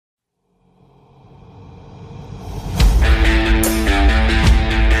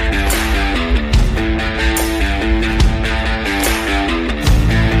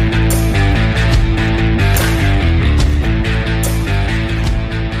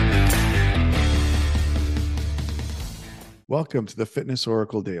Welcome to the Fitness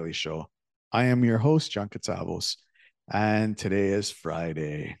Oracle Daily Show. I am your host, John Katsavos, and today is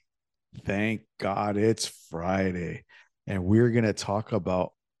Friday. Thank God it's Friday. And we're going to talk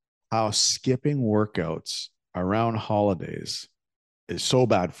about how skipping workouts around holidays is so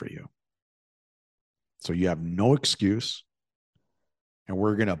bad for you. So you have no excuse. And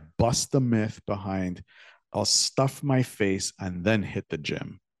we're going to bust the myth behind I'll stuff my face and then hit the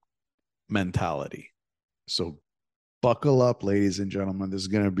gym mentality. So buckle up, ladies and gentlemen. This is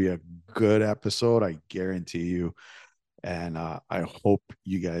going to be a good episode. I guarantee you. And I hope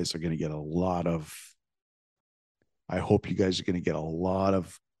you guys are going to get a lot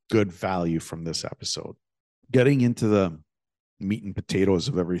of good value from this episode. Getting into the meat and potatoes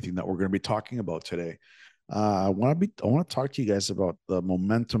of everything that we're going to be talking about today. I want to talk to you guys about the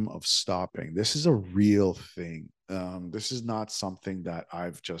momentum of stopping. This is a real thing. This is not something that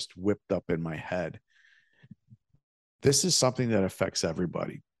I've just whipped up in my head. This is something that affects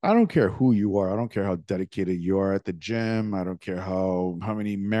everybody. I don't care who you are. I don't care how dedicated you are at the gym. I don't care how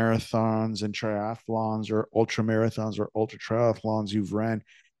many marathons and triathlons or ultra marathons or ultra triathlons you've ran.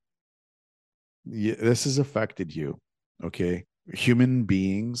 This has affected you. Okay. Human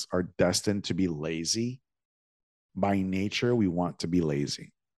beings are destined to be lazy. By nature, we want to be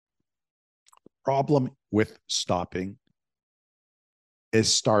lazy. Problem with stopping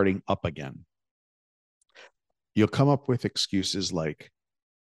is starting up again. You'll come up with excuses like,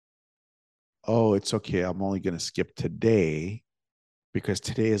 oh, it's okay. I'm only going to skip today because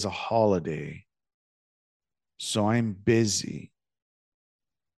today is a holiday. So I'm busy.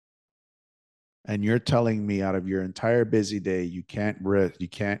 And you're telling me out of your entire busy day, you can't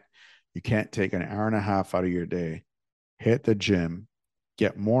take an hour and a half out of your day, hit the gym,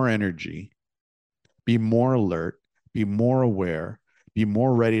 get more energy, be more alert, be more aware, be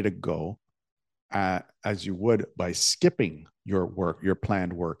more ready to go as you would by skipping your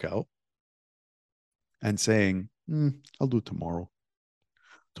planned workout and saying, I'll do tomorrow.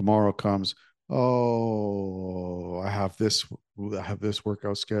 Tomorrow comes, oh, I have this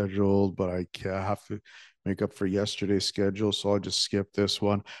workout scheduled, but I have to make up for yesterday's schedule, so I'll just skip this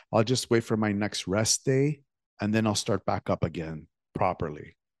one. I'll just wait for my next rest day, and then I'll start back up again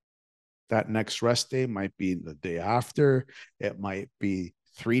properly. That next rest day might be the day after. It might be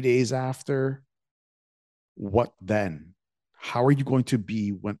 3 days after. What then? How are you going to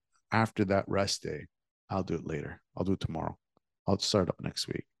be when after that rest day? I'll do it later. I'll do it tomorrow. I'll start up next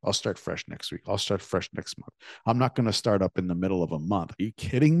week. I'll start fresh next week. I'll start fresh next month. I'm not going to start up in the middle of a month. Are you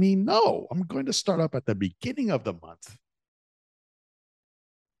kidding me? No, I'm going to start up at the beginning of the month.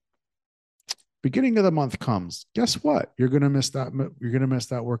 Beginning of the month comes. Guess what? You're going to miss that. You're going to miss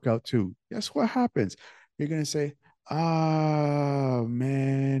that workout too. Guess what happens? You're going to say, oh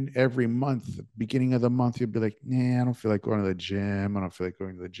man, every month, beginning of the month, you'll be like, nah, I don't feel like going to the gym. I don't feel like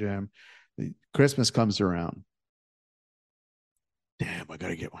going to the gym. Christmas comes around. Damn, I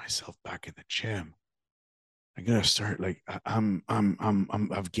gotta get myself back in the gym. I gotta start like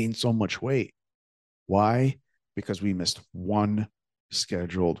I've gained so much weight. Why? Because we missed one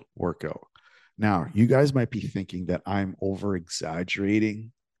scheduled workout. Now, you guys might be thinking that I'm over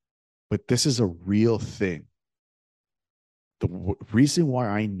exaggerating, but this is a real thing. The reason why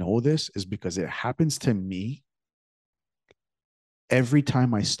I know this is because it happens to me every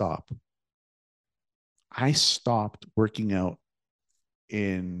time I stop. I stopped working out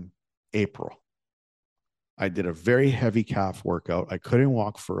in April. I did a very heavy calf workout. I couldn't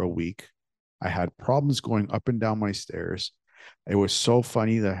walk for a week. I had problems going up and down my stairs. It was so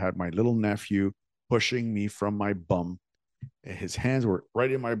funny that I had my little nephew pushing me from my bum. His hands were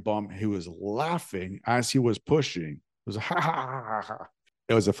right in my bum. He was laughing as he was pushing. It was ha ha ha ha.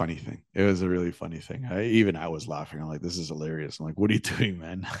 It was a funny thing. It was a really funny thing. I was laughing. I'm like, this is hilarious. I'm like, what are you doing,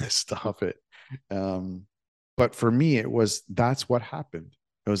 man? Stop it. But for me, that's what happened.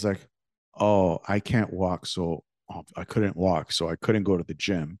 It was like, oh, I can't walk. So I couldn't walk. So I couldn't go to the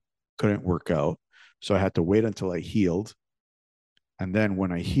gym, couldn't work out. So I had to wait until I healed. And then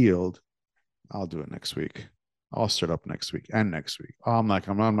when I healed, I'll do it next week. I'll start up next week and next week. Oh, I'm not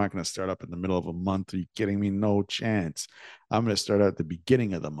going to start up in the middle of a month. Are you kidding me? No chance. I'm going to start at the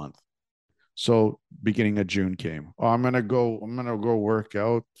beginning of the month. So beginning of June came. Oh, I'm gonna go work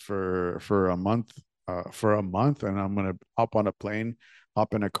out for a month, and I'm gonna hop on a plane,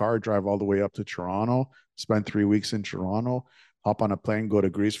 hop in a car, drive all the way up to Toronto, spend 3 weeks in Toronto, hop on a plane, go to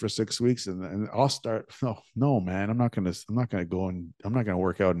Greece for 6 weeks, and I'll start. No, man, I'm not gonna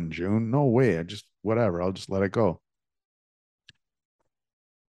work out in June. No way. I'll just let it go.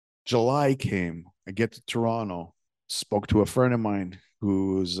 July came. I get to Toronto, spoke to a friend of mine.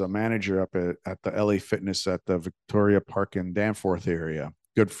 who's a manager up at the LA Fitness at the Victoria Park in Danforth area.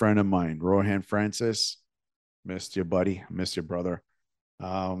 Good friend of mine, Rohan Francis. Missed you, buddy. Missed your brother.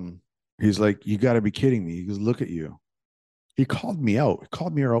 He's like, you got to be kidding me. He goes, look at you. He called me out. He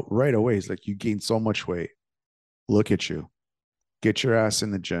called me out right away. He's like, you gained so much weight. Look at you. Get your ass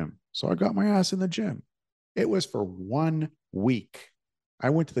in the gym. So I got my ass in the gym. It was for 1 week. I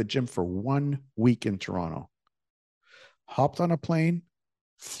went to the gym for 1 week in Toronto. Hopped on a plane,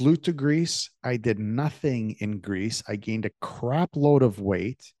 flew to Greece. I did nothing in Greece. I gained a crap load of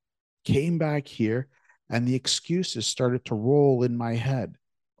weight, came back here, and the excuses started to roll in my head.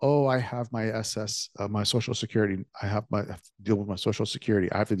 Oh, I have my my social security. I have to deal with my social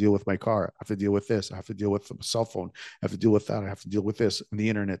security. I have to deal with my car. I have to deal with this. I have to deal with the cell phone. I have to deal with that. I have to deal with this and the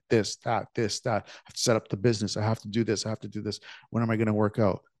internet, this, that, this, that. I have to set up the business. I have to do this. I have to do this. When am I going to work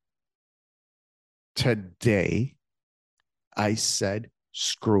out? Today, I said,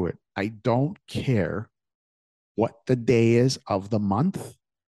 screw it. I don't care what the day is of the month.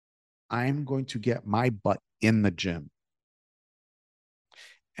 I'm going to get my butt in the gym.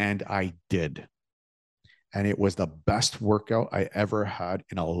 And I did. And it was the best workout I ever had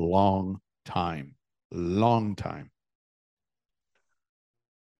in a long time. Long time.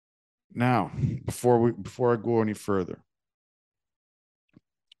 Now, before I go any further,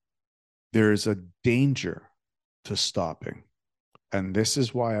 there is a danger to stopping. And this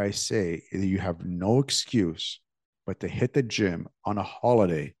is why I say that you have no excuse but to hit the gym on a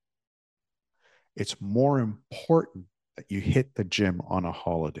holiday. It's more important that you hit the gym on a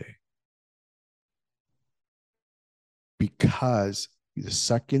holiday. Because the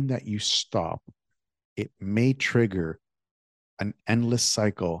second that you stop, it may trigger an endless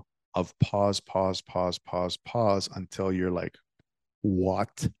cycle of pause, pause, pause, pause, pause until you're like,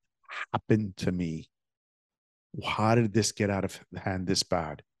 what happened to me? How did this get out of hand this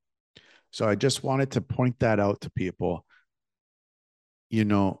bad? So I just wanted to point that out to people. You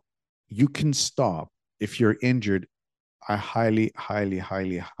know, you can stop if you're injured. I highly, highly,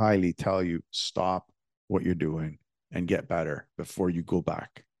 highly, highly tell you stop what you're doing and get better before you go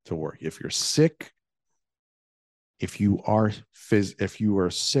back to work. If you're sick, if you are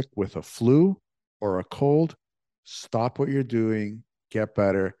sick with a flu or a cold, stop what you're doing, get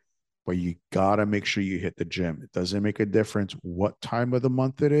better, but you gotta make sure you hit the gym. It doesn't make a difference what time of the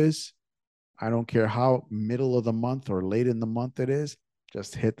month it is. I don't care how middle of the month or late in the month it is.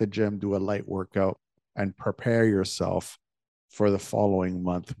 Just hit the gym, do a light workout, and prepare yourself for the following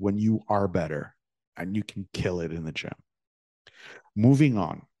month when you are better and you can kill it in the gym. Moving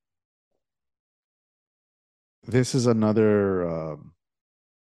on. This is another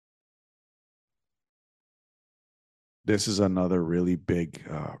really big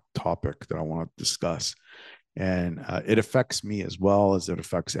topic that I want to discuss, and it affects me as well as it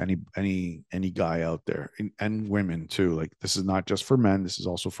affects any guy out there, and women too. Like, this is not just for men, this is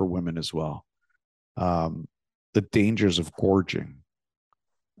also for women as well. The dangers of gorging.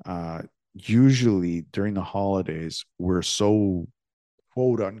 Usually during the holidays, we're so,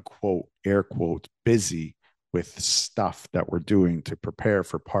 quote unquote, air quote, busy with stuff that we're doing to prepare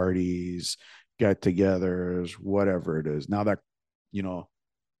for parties, get togethers, whatever it is. Now that, you know,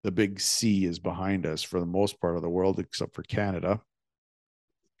 the big C is behind us for the most part of the world, except for Canada.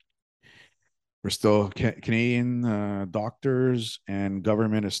 We're still Canadian doctors and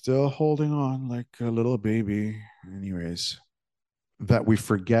government is still holding on like a little baby. Anyways, that we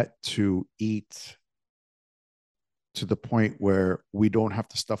forget to eat to the point where we don't have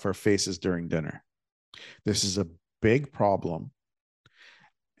to stuff our faces during dinner. This is a big problem.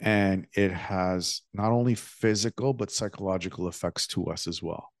 And it has not only physical, but psychological effects to us as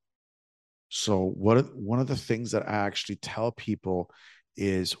well. So, one of the things that I actually tell people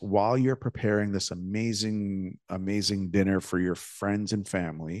is while you're preparing this amazing, amazing dinner for your friends and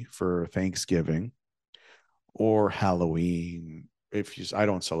family for Thanksgiving or Halloween, I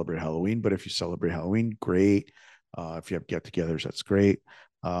don't celebrate Halloween, but if you celebrate Halloween, great. If you have get-togethers, that's great.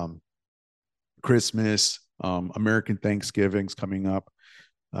 Christmas, American Thanksgiving's coming up.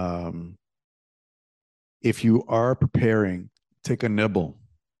 If you are preparing, take a nibble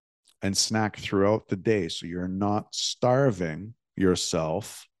and snack throughout the day so you're not starving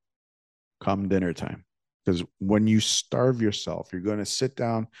yourself come dinner time. Because when you starve yourself, you're going to sit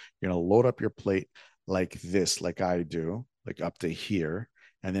down, you're going to load up your plate like this, like I do, like up to here.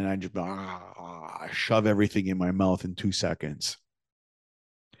 And then I just shove everything in my mouth in 2 seconds.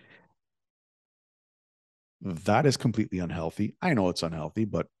 That is completely unhealthy. I know it's unhealthy,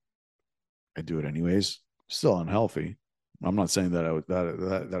 but I do it anyways. Still unhealthy. I'm not saying that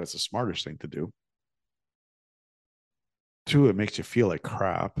that it's the smartest thing to do. Two, it makes you feel like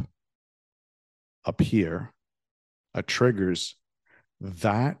crap up here. It triggers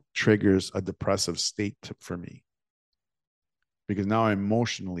a depressive state for me, because now I'm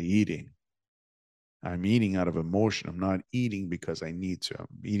emotionally eating. I'm eating out of emotion. I'm not eating because I need to. I'm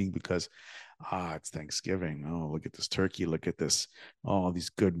eating because, it's Thanksgiving. Oh, look at this turkey. Look at this. Oh, these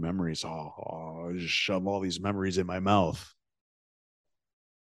good memories. I just shove all these memories in my mouth.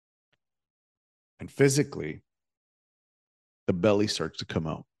 And physically, the belly starts to come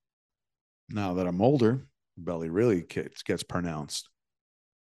out. Now that I'm older, belly really gets pronounced.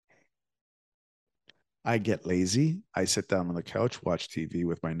 I get lazy. I sit down on the couch, watch TV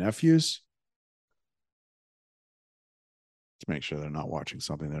with my nephews to make sure they're not watching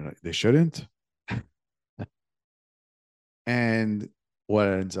something that they shouldn't. And what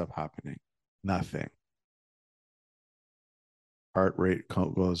ends up happening? Nothing. Heart rate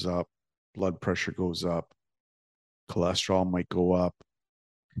goes up, blood pressure goes up, cholesterol might go up.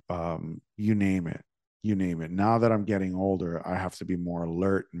 You name it. You name it. Now that I'm getting older, I have to be more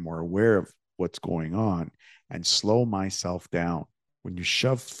alert and more aware of what's going on and slow myself down. When you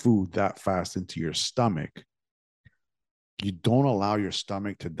shove food that fast into your stomach, you don't allow your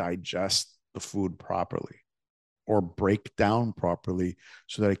stomach to digest the food properly or break down properly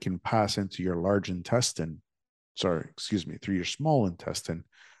so that it can pass into your large intestine. Sorry, excuse me, through your small intestine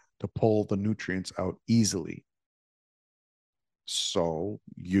to pull the nutrients out easily. So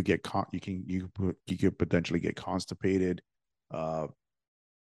you get you could potentially get constipated. The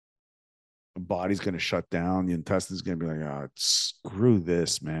body's going to shut down. The intestine's going to be like, screw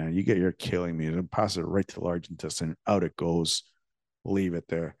this, man. You're killing me. And pass it right to the large intestine. Out it goes. Leave it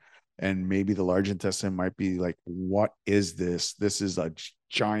there. And maybe the large intestine might be like, what is this? This is a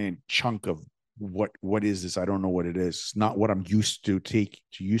giant chunk of what is this? I don't know what it is. It's not what I'm used to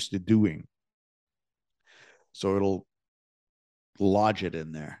doing. So it'll lodge it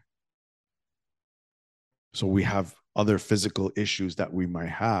in there. So we have other physical issues that we might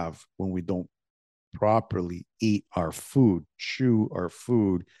have when we don't properly eat our food, chew our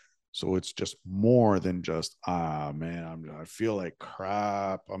food. So it's just more than just, man, I feel like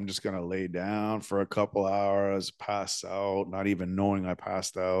crap. I'm just going to lay down for a couple hours, pass out, not even knowing I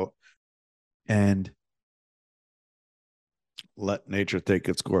passed out, and let nature take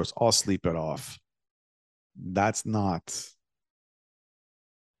its course. I'll sleep it off. That's not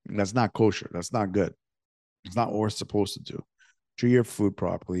kosher. That's not good. It's not what we're supposed to do. Chew your food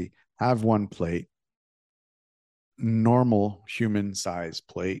properly. Have one plate, normal human size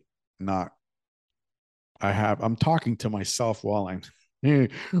plate, not I'm talking to myself while I'm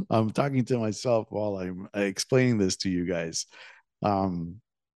talking to myself while I'm explaining this to you guys.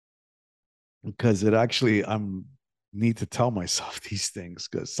 Because it actually I'm need to tell myself these things,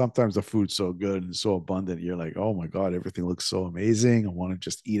 because sometimes the food's so good and so abundant, you're like, oh my God, everything looks so amazing. I want to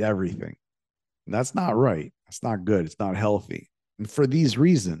just eat everything. And that's not right. That's not good. It's not healthy. And for these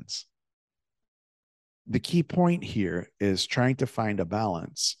reasons, the key point here is trying to find a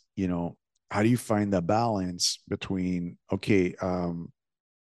balance. How do you find the balance between, okay, I'm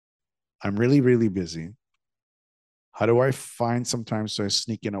really, really busy. How do I find sometimes so I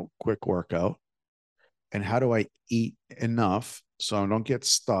sneak in a quick workout? And how do I eat enough so I don't get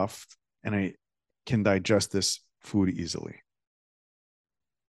stuffed and I can digest this food easily?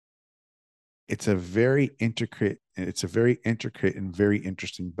 It's a very intricate and very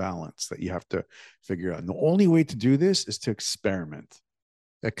interesting balance that you have to figure out. And the only way to do this is to experiment.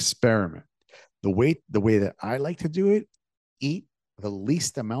 Experiment. The way that I like to do it, eat the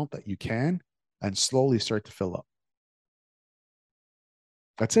least amount that you can and slowly start to fill up.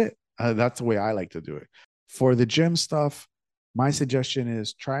 That's it. That's the way I like to do it. For the gym stuff, my suggestion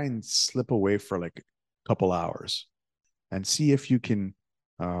is try and slip away for like a couple hours and see if you can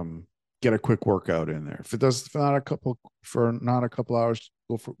get a quick workout in there. If it does for not a couple hours,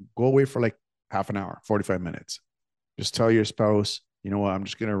 go away for like half an hour, 45 minutes. Just tell your spouse, you know what, I'm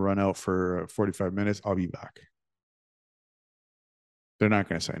just going to run out for 45 minutes. I'll be back. They're not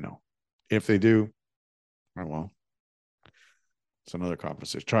going to say no. If they do, oh well, it's another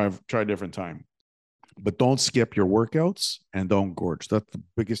conversation. Try a different time. But don't skip your workouts and don't gorge. That's the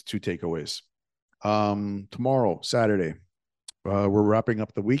biggest two takeaways. Tomorrow, Saturday, we're wrapping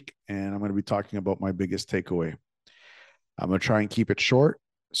up the week, and I'm going to be talking about my biggest takeaway. I'm going to try and keep it short,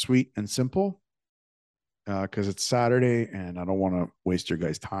 sweet, and simple because it's Saturday, and I don't want to waste your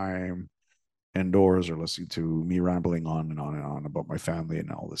guys' time indoors or listening to me rambling on and on and on about my family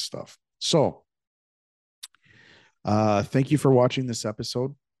and all this stuff. So, thank you for watching this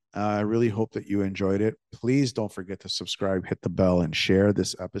episode. I really hope that you enjoyed it. Please don't forget to subscribe, hit the bell, and share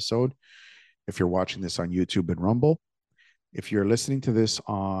this episode if you're watching this on YouTube and Rumble. If you're listening to this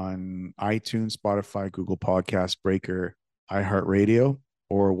on iTunes, Spotify, Google Podcast, Breaker, iHeartRadio,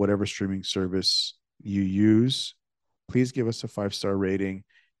 or whatever streaming service you use, please give us a 5-star rating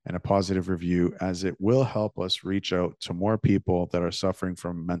and a positive review, as it will help us reach out to more people that are suffering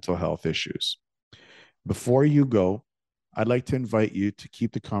from mental health issues. Before you go, I'd like to invite you to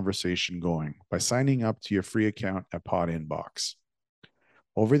keep the conversation going by signing up to your free account at Pod Inbox.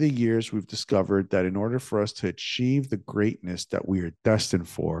 Over the years, we've discovered that in order for us to achieve the greatness that we are destined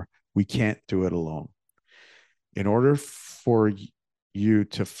for, we can't do it alone. In order for you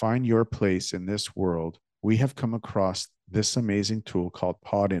to find your place in this world, we have come across this amazing tool called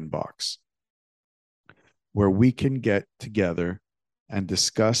Pod Inbox, where we can get together and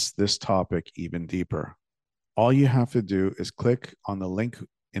discuss this topic even deeper. All you have to do is click on the link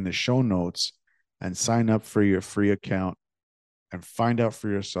in the show notes and sign up for your free account and find out for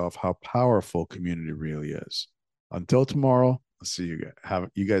yourself how powerful community really is. Until tomorrow, I'll see you guys.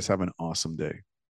 You guys have an awesome day.